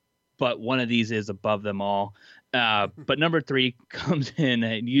 but one of these is above them all. But number 3 comes in,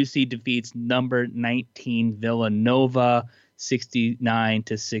 and UC defeats number 19 Villanova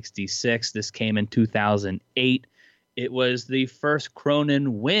 69-66. This came in 2008. It was the first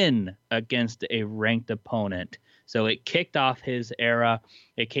Cronin win against a ranked opponent. So it kicked off his era.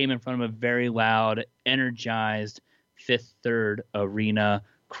 It came in front of a very loud, energized Fifth Third Arena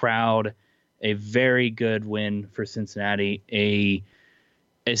crowd. A very good win for Cincinnati. A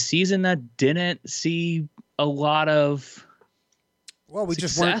season that didn't see a lot of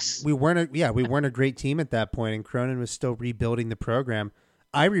success. We weren't a great team at that point, and Cronin was still rebuilding the program.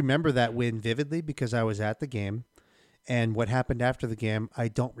 I remember that win vividly because I was at the game. And what happened after the game, I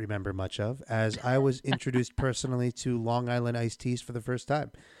don't remember much of, as I was introduced personally to Long Island iced teas for the first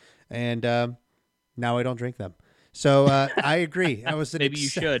time. And now I don't drink them. So I agree. That was Maybe you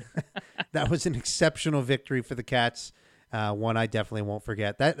should. That was an exceptional victory for the Cats. One I definitely won't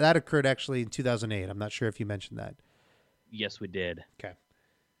forget. That occurred actually in 2008. I'm not sure if you mentioned that. Yes, we did. Okay.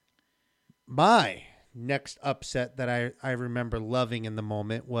 My next upset that I remember loving in the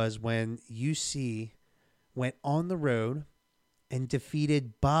moment was when UC went on the road and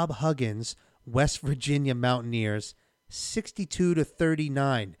defeated Bob Huggins' West Virginia Mountaineers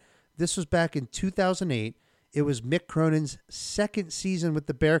 62-39. This was back in 2008. It was Mick Cronin's second season with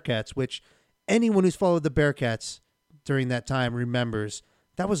the Bearcats, which anyone who's followed the Bearcats during that time remembers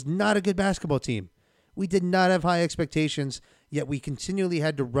that was not a good basketball team. We did not have high expectations, yet we continually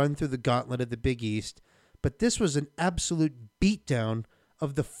had to run through the gauntlet of the Big East. But this was an absolute beatdown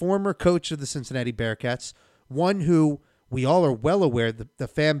of the former coach of the Cincinnati Bearcats, one who we all are well aware the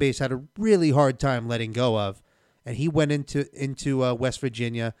fan base had a really hard time letting go of. And he went into West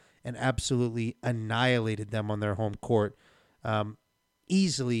Virginia and absolutely annihilated them on their home court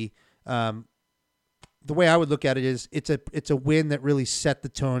easily. The way I would look at it is it's a win that really set the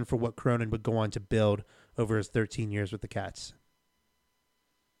tone for what Cronin would go on to build over his 13 years with the Cats.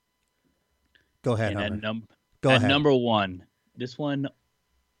 Go ahead, and Go ahead. Number 1, this one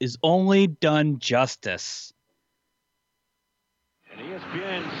is only done justice. And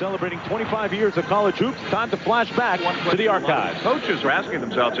ESPN celebrating 25 years of college hoops. Time to flash back to the archives. Coaches are asking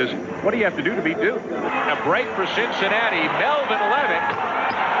themselves is, what do you have to do to beat Duke? A break for Cincinnati. Melvin Levitt.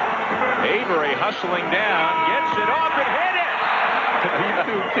 Avery hustling down, gets it off and hit it. These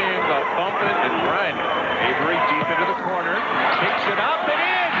two teams are bumping and grinding. Avery deep into the corner, kicks it up and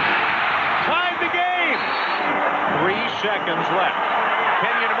in. Tied the game. 3 seconds left.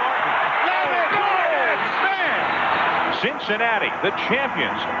 Kenyon Martin. Levitt, man. Cincinnati, the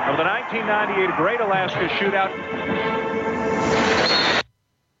champions of the 1998 Great Alaska Shootout.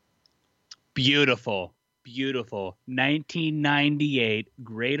 Beautiful. 1998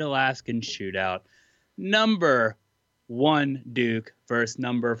 Great Alaskan Shootout. Number 1 Duke versus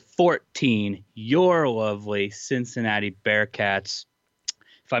number 14, your lovely Cincinnati Bearcats.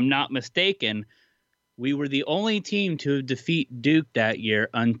 If I'm not mistaken, we were the only team to defeat Duke that year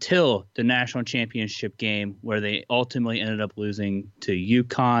until the national championship game, where they ultimately ended up losing to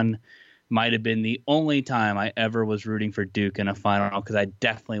UConn. Might have been the only time I ever was rooting for Duke in a final, because I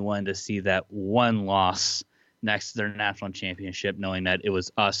definitely wanted to see that one loss next to their national championship, knowing that it was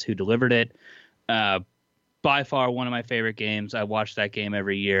us who delivered it. By far one of my favorite games. I watch that game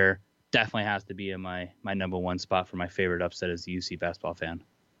every year. Definitely has to be in my number 1 spot for my favorite upset as a UC basketball fan.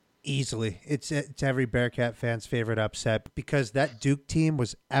 Easily. It's every Bearcat fan's favorite upset because that Duke team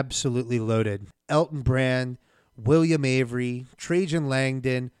was absolutely loaded. Elton Brand, William Avery, Trajan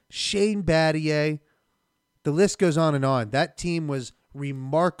Langdon, Shane Battier. The list goes on and on. That team was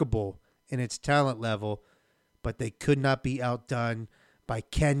remarkable in its talent level, but they could not be outdone by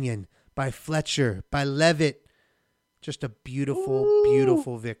Kenyon, by Fletcher, by Levitt. Just a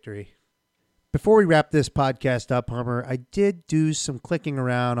beautiful victory. Before we wrap this podcast up, Hummer, I did do some clicking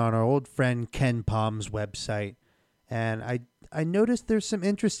around on our old friend Ken Palm's website, and I noticed there's some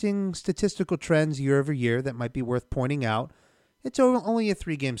interesting statistical trends year over year that might be worth pointing out. It's only a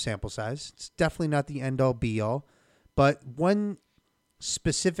 3-game sample size. It's definitely not the end-all, be-all, but one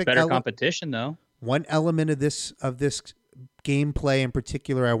specific better competition, though. One element of this gameplay in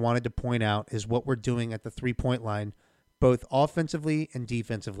particular I wanted to point out is what we're doing at the 3-point line, both offensively and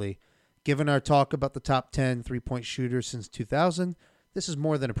defensively. Given our talk about the top 10 3-point shooters since 2000, this is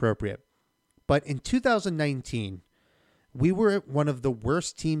more than appropriate. But in 2019, we were one of the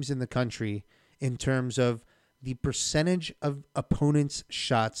worst teams in the country in terms of the percentage of opponents'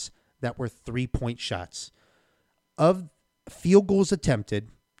 shots that were 3-point shots. Of field goals attempted,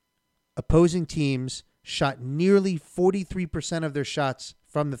 opposing teams shot nearly 43% of their shots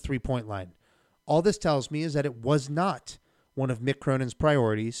from the 3-point line. All this tells me is that it was not one of Mick Cronin's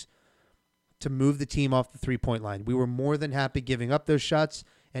priorities to move the team off the 3-point line. We were more than happy giving up those shots,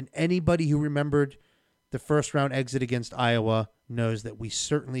 and anybody who remembered the first round exit against Iowa knows that we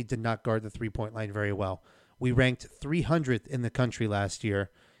certainly did not guard the 3-point line very well. We ranked 300th in the country last year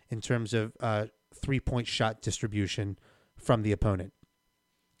in terms of 3-point shot distribution from the opponent.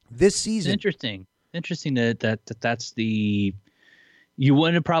 This season, Interesting that's the. You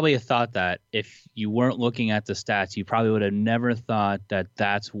wouldn't have probably have thought that if you weren't looking at the stats. You probably would have never thought that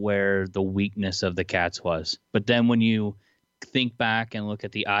that's where the weakness of the Cats was. But then when you think back and look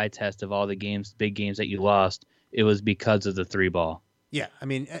at the eye test of all the games, big games that you lost, it was because of the 3-ball. Yeah, I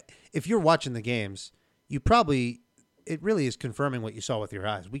mean, if you're watching the games, it really is confirming what you saw with your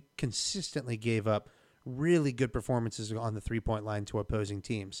eyes. We consistently gave up really good performances on the 3-point line to opposing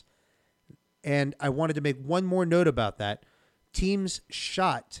teams. And I wanted to make one more note about that. Teams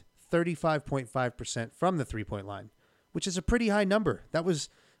shot 35.5% from the 3-point line, which is a pretty high number. That was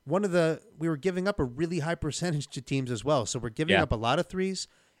we were giving up a really high percentage to teams as well. So we're giving up a lot of threes,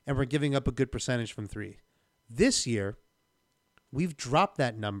 and we're giving up a good percentage from three. This year, we've dropped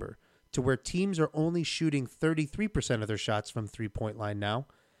that number to where teams are only shooting 33% of their shots from 3-point line now.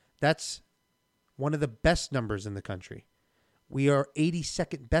 That's one of the best numbers in the country. We are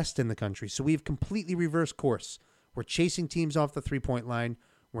 82nd best in the country. So we've completely reversed course. We're chasing teams off the 3-point line.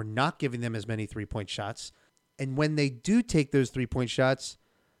 We're not giving them as many 3-point shots. And when they do take those 3-point shots,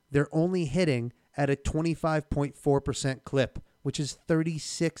 they're only hitting at a 25.4% clip, which is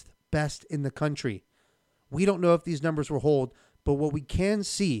 36th best in the country. We don't know if these numbers will hold, but what we can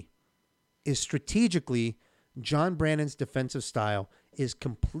see is strategically, John Brannon's defensive style is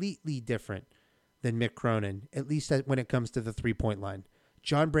completely different than Mick Cronin, at least when it comes to the 3-point line.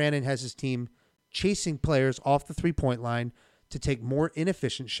 John Brannon has his team chasing players off the 3-point line to take more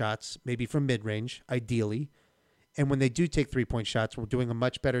inefficient shots, maybe from mid-range, ideally. And when they do take 3-point shots, we're doing a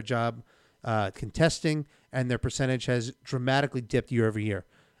much better job contesting, and their percentage has dramatically dipped year over year.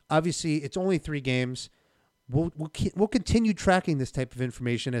 Obviously, it's only 3 games. We'll continue tracking this type of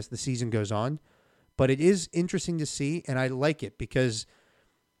information as the season goes on, but it is interesting to see, and I like it because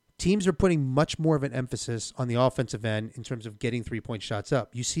teams are putting much more of an emphasis on the offensive end in terms of getting 3-point shots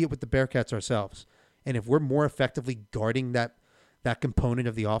up. You see it with the Bearcats ourselves. And if we're more effectively guarding that component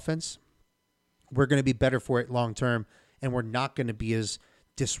of the offense, we're going to be better for it long term, and we're not going to be as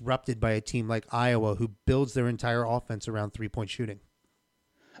disrupted by a team like Iowa who builds their entire offense around 3-point shooting.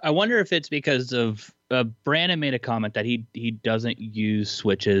 I wonder if it's because of Brandon made a comment that he doesn't use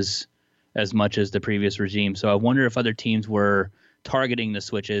switches as much as the previous regime. So I wonder if other teams were targeting the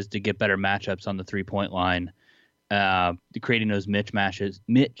switches to get better matchups on the 3-point line, creating those mix matches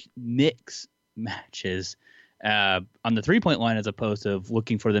on the 3-point line as opposed to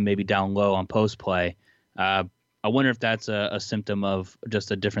looking for them maybe down low on post play. I wonder if that's a symptom of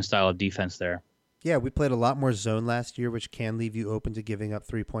just a different style of defense there. Yeah, we played a lot more zone last year, which can leave you open to giving up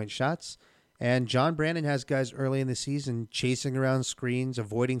 3-point shots. And John Brannon has guys early in the season chasing around screens,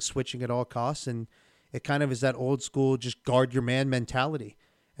 avoiding switching at all costs, and it kind of is that old school just guard your man mentality.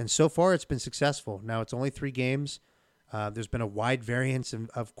 And so far it's been successful. Now it's only 3 games. There's been a wide variance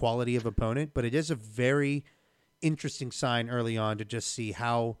of quality of opponent, but it is a very interesting sign early on to just see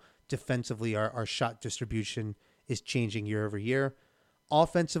how defensively our shot distribution is changing year over year.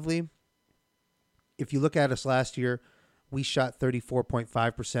 Offensively, if you look at us last year, we shot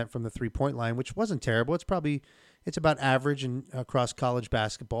 34.5% from the 3-point line, which wasn't terrible. It's about average across college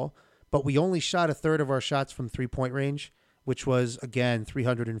basketball. But we only shot a third of our shots from 3-point range, which was, again,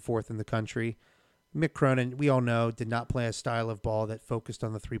 304th in the country. Mick Cronin, we all know, did not play a style of ball that focused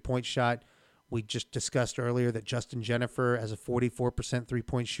on the 3-point shot. We just discussed earlier that Justin Jennifer, as a 44%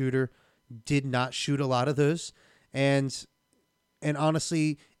 3-point shooter, did not shoot a lot of those. And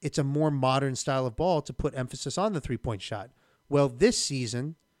honestly, it's a more modern style of ball to put emphasis on the 3-point shot. Well, this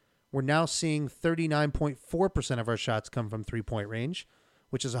season, we're now seeing 39.4% of our shots come from 3-point range,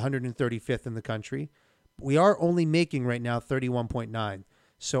 which is 135th in the country. We are only making right now 31.9.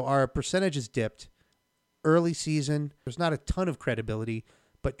 So our percentage has dipped. Early season, there's not a ton of credibility,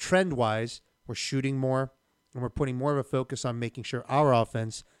 but trend-wise, we're shooting more, and we're putting more of a focus on making sure our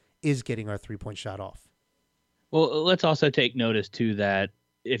offense is getting our 3-point shot off. Well, let's also take notice, too, that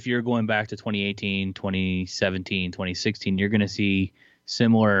if you're going back to 2018, 2017, 2016, you're going to see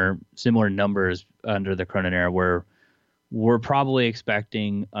similar numbers under the Cronin era, where we're probably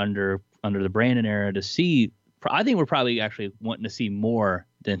expecting under the Brandon era to see I think we're probably actually wanting to see more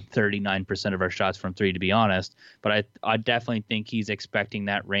than 39% of our shots from three, to be honest. But I definitely think he's expecting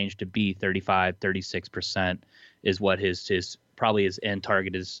that range to be 35, 36% is what his probably his end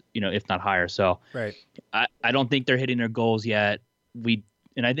target is, if not higher. So right. I don't think they're hitting their goals yet.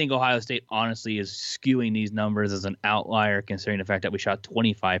 And I think Ohio State honestly is skewing these numbers as an outlier, considering the fact that we shot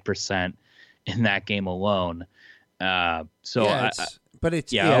 25% in that game alone. I would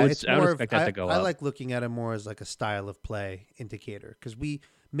expect that to go up. I like looking at it more as like a style of play indicator, because we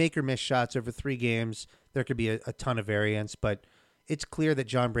make or miss shots over 3 games. There could be a ton of variance, but it's clear that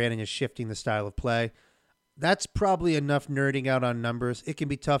John Brandon is shifting the style of play. That's probably enough nerding out on numbers. It can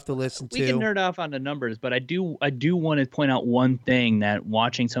be tough to listen to. We can nerd off on the numbers, but I do want to point out one thing, that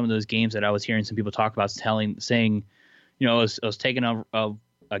watching some of those games that I was hearing some people talk about, saying, I was taking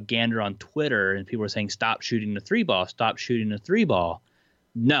a gander on Twitter, and people were saying, stop shooting the 3-ball, stop shooting the 3-ball.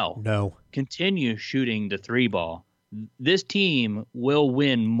 No. Continue shooting the 3-ball. This team will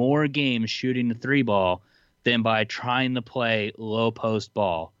win more games shooting the 3-ball than by trying to play low post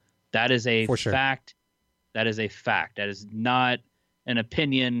ball. That is a fact. That is a fact. That is not an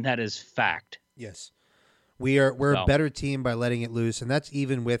opinion. That is fact. Yes. We're a better team by letting it loose, and that's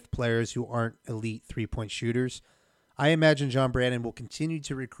even with players who aren't elite 3-point shooters. I imagine John Brandon will continue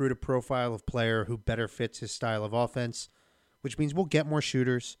to recruit a profile of player who better fits his style of offense, which means we'll get more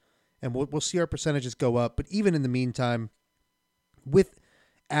shooters, and we'll see our percentages go up. But even in the meantime, with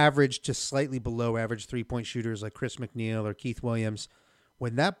average to slightly below average 3-point shooters like Chris McNeil or Keith Williams,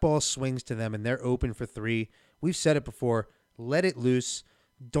 when that ball swings to them and they're open for 3, we've said it before, let it loose.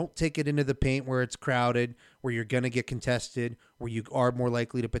 Don't take it into the paint where it's crowded, where you're going to get contested, where you are more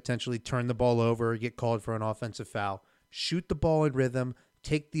likely to potentially turn the ball over or get called for an offensive foul. Shoot the ball in rhythm.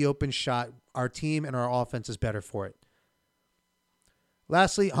 Take the open shot. Our team and our offense is better for it.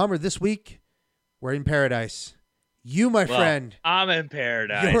 Lastly, Hummer, this week, we're in paradise. You, my friend. I'm in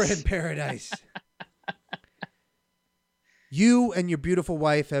paradise. You're in paradise. You and your beautiful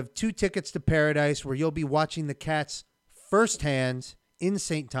wife have 2 tickets to paradise, where you'll be watching the Cats firsthand in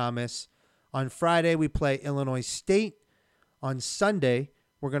St. Thomas. On Friday, we play Illinois State. On Sunday,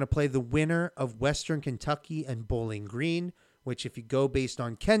 we're going to play the winner of Western Kentucky and Bowling Green, which, if you go based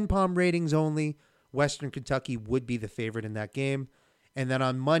on Ken Palm ratings only, Western Kentucky would be the favorite in that game. And then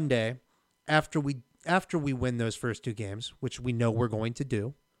on Monday, after we win those first 2 games, which we know we're going to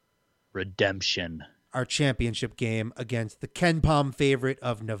do, redemption, our championship game against the Ken Palm favorite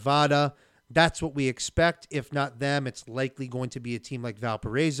of Nevada. That's what we expect. If not them, it's likely going to be a team like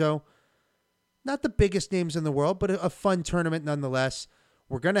Valparaiso. Not the biggest names in the world, but a fun tournament nonetheless.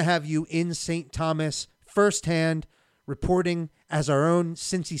 We're going to have you in St. Thomas firsthand, reporting as our own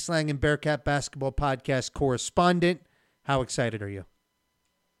Cincy Slang and Bearcat basketball podcast correspondent. How excited are you?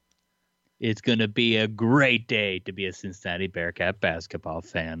 It's going to be a great day to be a Cincinnati Bearcat basketball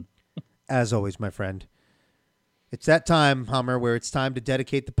fan. As always, my friend. It's that time, Hummer, where it's time to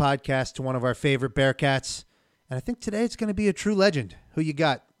dedicate the podcast to one of our favorite Bearcats. And I think today it's going to be a true legend. Who you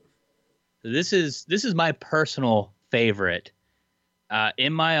got? This is my personal favorite.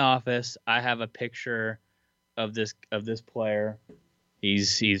 In my office, I have a picture of this player.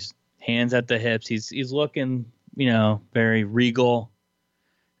 He's hands at the hips. He's looking, very regal.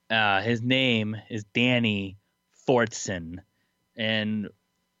 His name is Danny Fortson, and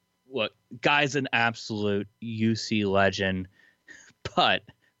guy's an absolute UC legend. But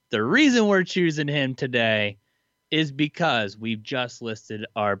the reason we're choosing him today is because we've just listed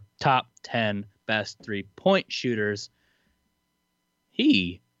our top 10 best 3-point shooters.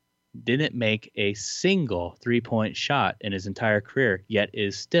 He didn't make a single 3-point shot in his entire career, yet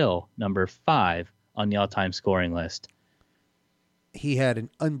is still number 5 on the all-time scoring list. He had an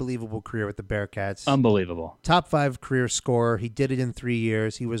unbelievable career with the Bearcats. Unbelievable. Top 5 career scorer. He did it in 3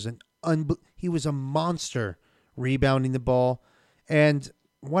 years. He was a monster rebounding the ball. And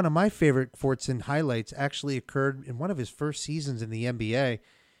one of my favorite Fortson highlights actually occurred in one of his first seasons in the NBA.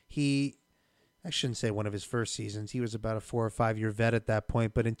 I shouldn't say one of his first seasons. He was about a 4 or 5 year vet at that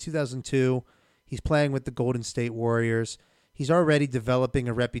point. But in 2002, he's playing with the Golden State Warriors. He's already developing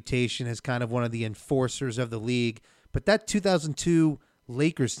a reputation as kind of one of the enforcers of the league. But that 2002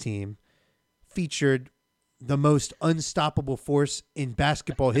 Lakers team featured the most unstoppable force in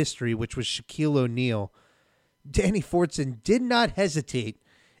basketball history, which was Shaquille O'Neal. Danny Fortson did not hesitate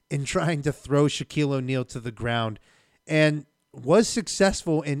in trying to throw Shaquille O'Neal to the ground and was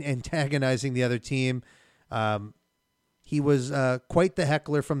successful in antagonizing the other team. He was quite the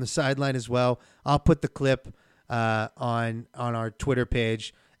heckler from the sideline as well. I'll put the clip on our Twitter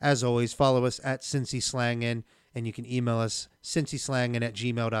page. As always, follow us at Cincy Slangin', and you can email us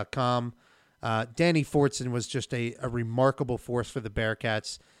cincyslangin@gmail.com. Danny Fortson was just a remarkable force for the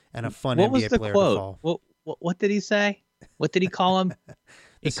Bearcats and a fun What NBA was the player quote? to follow. What did he say? What did he call him?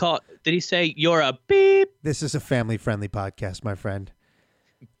 Did he say you're a beep? This is a family-friendly podcast, my friend.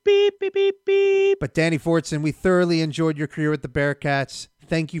 Beep, beep, beep, beep. But Danny Fortson, we thoroughly enjoyed your career with the Bearcats.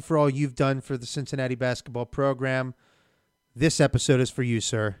 Thank you for all you've done for the Cincinnati basketball program. This episode is for you,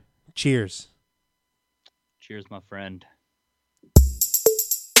 sir. Cheers. Cheers, my friend.